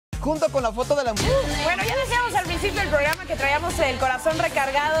junto con la foto de la mujer. Bueno, ya decíamos al principio del programa que traíamos el corazón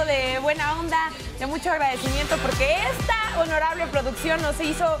recargado de buena onda, de mucho agradecimiento, porque esta honorable producción nos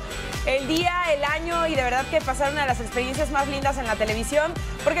hizo el día, el año, y de verdad que pasaron una de las experiencias más lindas en la televisión,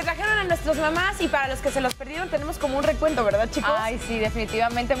 porque trajeron a nuestras mamás, y para los que se los perdieron tenemos como un recuento, ¿verdad, chicos? Ay, sí,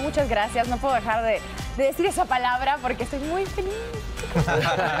 definitivamente. Muchas gracias. No puedo dejar de decir esa palabra porque estoy muy feliz.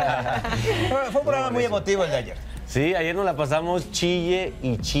 Fue un programa muy emotivo el de ayer. Sí, ayer nos la pasamos chille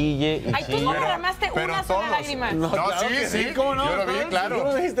y chille y Ay, tú no derramaste una sola lágrima. No, claro sí, sí, sí. ¿cómo no? Yo lo vi, claro. ¿Tú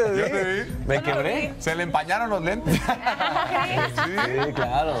lo viste? Yo te vi. ¿Me quebré? Se le empañaron los lentes. Sí,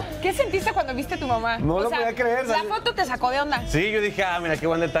 claro. ¿Qué sentiste cuando viste a tu mamá? No lo podía creer. La foto te sacó de onda. Sí, yo dije, mira, qué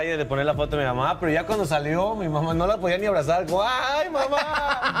buen detalle de poner la foto de mi mamá, pero ya cuando salió, mi mamá no la podía ni abrazar. Como, ¡ay,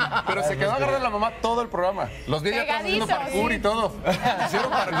 mamá! Pero se quedó agarrando a la mamá todo el programa. Los vi atrás haciendo parkour y todo. Hicieron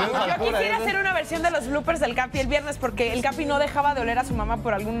parkour. Yo quisiera hacer una versión de los bloopers del Capi el viernes, porque el Capi no dejaba de oler a su mamá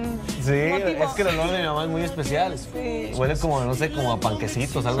por algún motivo. Es que el olor de mi mamá es muy especial. Sí. Huele como, no sé, como a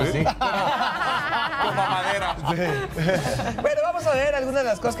panquecitos, algo así. Como a madera. Bueno, vamos a ver algunas de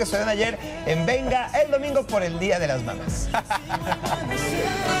las cosas que sucedieron ayer en Venga el domingo por el Día de las Mamás.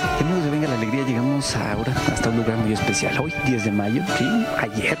 Amigos de Venga la Alegría, llegamos ahora hasta un lugar muy especial. Hoy, 10 de mayo, sí,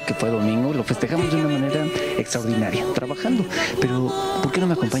 ayer, que fue domingo, lo festejamos de una manera extraordinaria, trabajando. Pero, ¿por qué no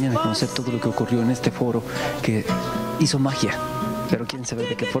me acompañan a conocer todo lo que ocurrió en este foro que hizo magia? Pero ¿quieren saber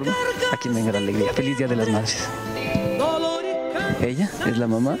de qué forma? Aquí en Venga la Alegría. Feliz Día de las Madres. Ella es la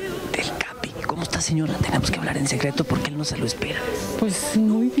mamá del Capi. ¿Cómo está, señora? Tenemos que hablar en secreto porque él no se lo espera. Pues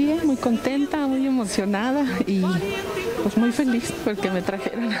muy bien, muy contenta, muy emocionada y pues muy feliz porque me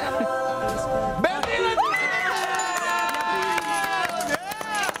trajeron.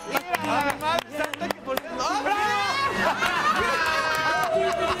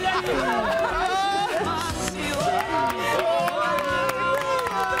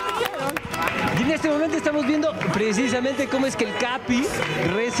 Y en este momento estamos viendo precisamente cómo es que el Capi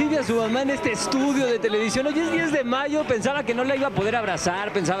recibe a su mamá en este estudio de televisión. Hoy es 10 de mayo, pensaba que no la iba a poder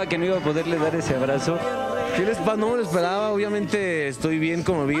abrazar, pensaba que no iba a poderle dar ese abrazo. No me lo esperaba, obviamente estoy bien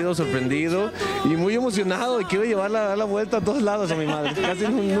conmovido, sorprendido y muy emocionado y quiero llevarla a dar la vuelta a todos lados a mi madre. Casi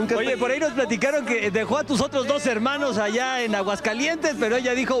nunca. Oye, por ahí nos platicaron que dejó a tus otros dos hermanos allá en Aguascalientes, pero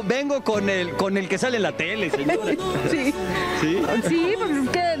ella dijo, vengo con el que sale en la tele, señora. Sí. ¿Sí? Sí,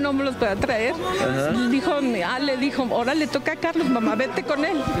 porque no me los pueda traer. Le dijo, ahora le toca a Carlos, mamá, vete con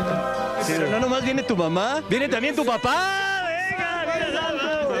él. Sí, pero no nomás viene tu mamá, viene también tu papá.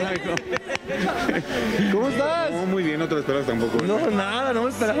 ¿Cómo estás? No, muy bien, no te lo esperas tampoco. No, nada, no me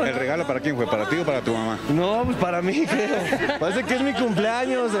esperaba. ¿El regalo para quién fue? ¿Para ti o para tu mamá? No, pues para mí, creo. Parece que es mi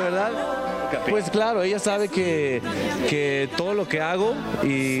cumpleaños, de verdad. Pues claro, ella sabe que todo lo que hago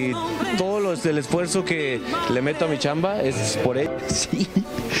y todo el esfuerzo que le meto a mi chamba es por ella. Sí,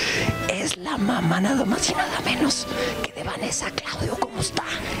 es la mamá nada más y nada menos que de Vanessa. Claudio, ¿cómo está?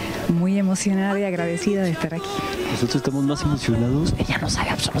 Muy emocionada y agradecida de estar aquí. Nosotros estamos más emocionados. Ella no sabe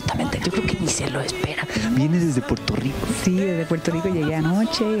absolutamente, yo creo que ni se lo espera. Viene desde Puerto Rico. Sí, desde Puerto Rico llegué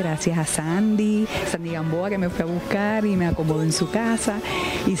anoche, gracias a Sandy Gamboa, que me fue a buscar y me acomodó en su casa,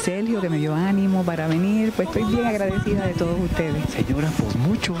 y Sergio, que me dio ánimo para venir. Pues estoy bien agradecida de todos ustedes. Señora, pues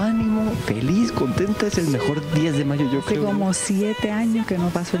mucho ánimo, feliz, contenta, es el mejor 10 de mayo, yo Hace creo. como 7 años que no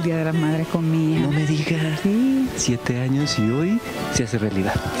paso el Día de las Madres con mi hija. No me digas. Sí. 7 años y hoy se hace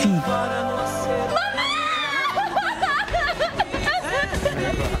realidad. Sí.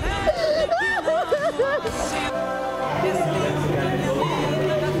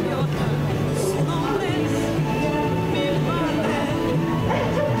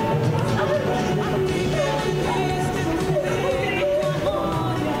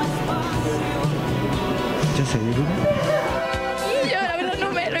 ¿Ya se dieron? Yo la verdad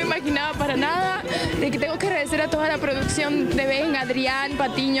no me lo imaginaba para nada. De que tengo que agradecer a toda la producción de Venga, Adrián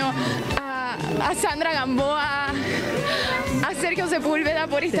Patiño, a Sandra Gamboa, a Sergio Sepúlveda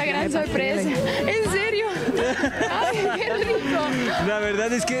por esta gran sorpresa. ¿En serio? Ay, qué rico. La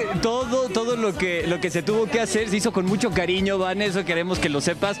verdad es que todo lo que se tuvo que hacer se hizo con mucho cariño, Van, eso queremos que lo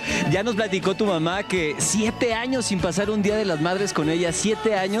sepas. Ya nos platicó tu mamá que 7 años sin pasar un Día de las Madres con ella,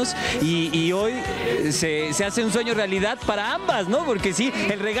 7 años, y hoy se hace un sueño realidad para ambas, ¿no? Porque sí,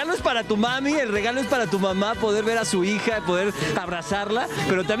 el regalo es para tu mami, el regalo es para tu mamá, poder ver a su hija, poder abrazarla,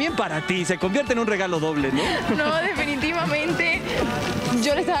 pero también para ti, se convierte en un regalo doble, ¿no? No, definitivamente.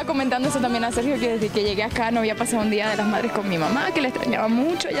 Yo le estaba comentando eso también a Sergio, que desde que llegué acá no había pasado un Día de las Madres con mi mamá, que la extrañaba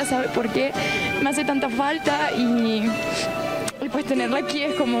mucho, ella sabe por qué me hace tanta falta, y pues tenerla aquí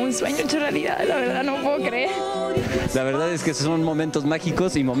es como un sueño hecho realidad, la verdad no puedo creer. La verdad es que son momentos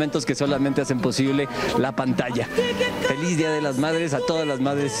mágicos y momentos que solamente hacen posible la pantalla. Feliz Día de las Madres a todas las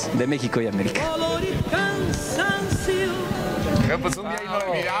madres de México y América. Pues un día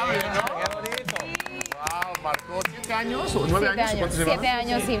inolvidable, ¿no? Qué bonito. Wow, marcó 7 años o 9 años. 7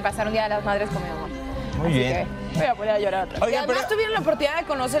 años sin pasar un Día de las Madres con mi mamá. Muy bien. Voy a poner a llorar otra vez. Oigan, además tuvieron la oportunidad de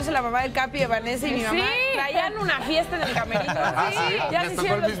conocerse la mamá del Capi, de Vanessa y mi mamá. Traían una fiesta en el camerino. Ya se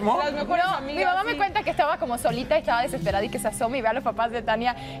hicieron las mejores amigas. Mi mamá me cuenta que estaba como solita y estaba desesperada y que se asoma y ve a los papás de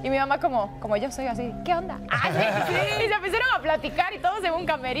Tania. Y mi mamá como yo soy así, ¿qué onda? Y se empezaron a platicar y todos en un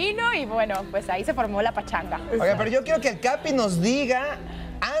camerino y bueno, pues ahí se formó la pachanga. Oigan, pero yo quiero que el Capi nos diga,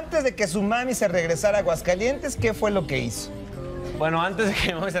 antes de que su mami se regresara a Aguascalientes, ¿qué fue lo que hizo? Bueno, antes de que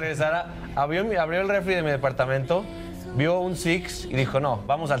mi mamá se regresara, abrió el refri de mi departamento, vio un Six y dijo, no,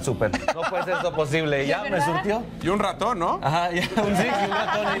 vamos al súper. No puede ser esto posible. Y ya me surtió. Y un ratón, ¿no? Ajá, ya un Six y un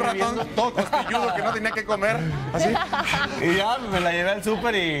ratón. Un ratón todo costilludo que no tenía que comer. Así. Y ya me la llevé al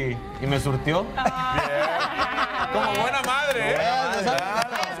súper y me surtió. Bien. Como buena madre, ¿eh?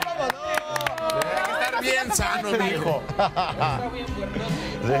 Tiene que estar bien sano, mijo.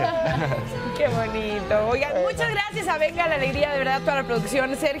 Qué bonito. Oigan, muchas gracias a Venga la Alegría, de verdad, toda la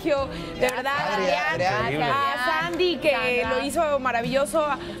producción. Sergio, de verdad, Adrián, a Sandy, que lo hizo maravilloso,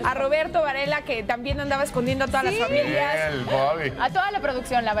 a Roberto Varela, que también andaba escondiendo a todas las familias. El Bobby. A toda la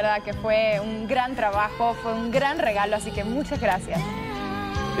producción, la verdad que fue un gran trabajo, fue un gran regalo, así que muchas gracias.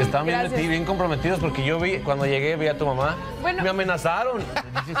 Estaban bien comprometidos porque yo cuando llegué, vi a tu mamá. Bueno, me amenazaron.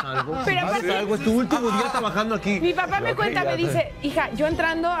 ¿Dices algo? Pero aparte, algo, es tu último día trabajando aquí. Mi papá me cuenta, me dice, hija, yo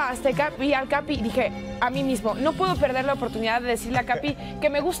entrando a Azteca, vi al Capi y dije a mí mismo, no puedo perder la oportunidad de decirle a Capi que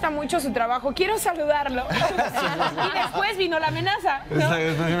me gusta mucho su trabajo, quiero saludarlo. Y después vino la amenaza, ¿no?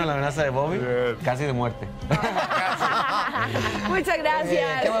 Después vino la amenaza de Bobby, casi de muerte. Muchas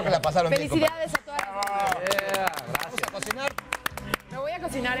gracias. Qué bueno que la pasaron bien. Felicidades a todas. Vamos a cocinar. Me voy a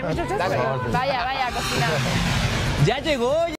cocinar, muchachos. Vaya a cocinar. Ya llegó.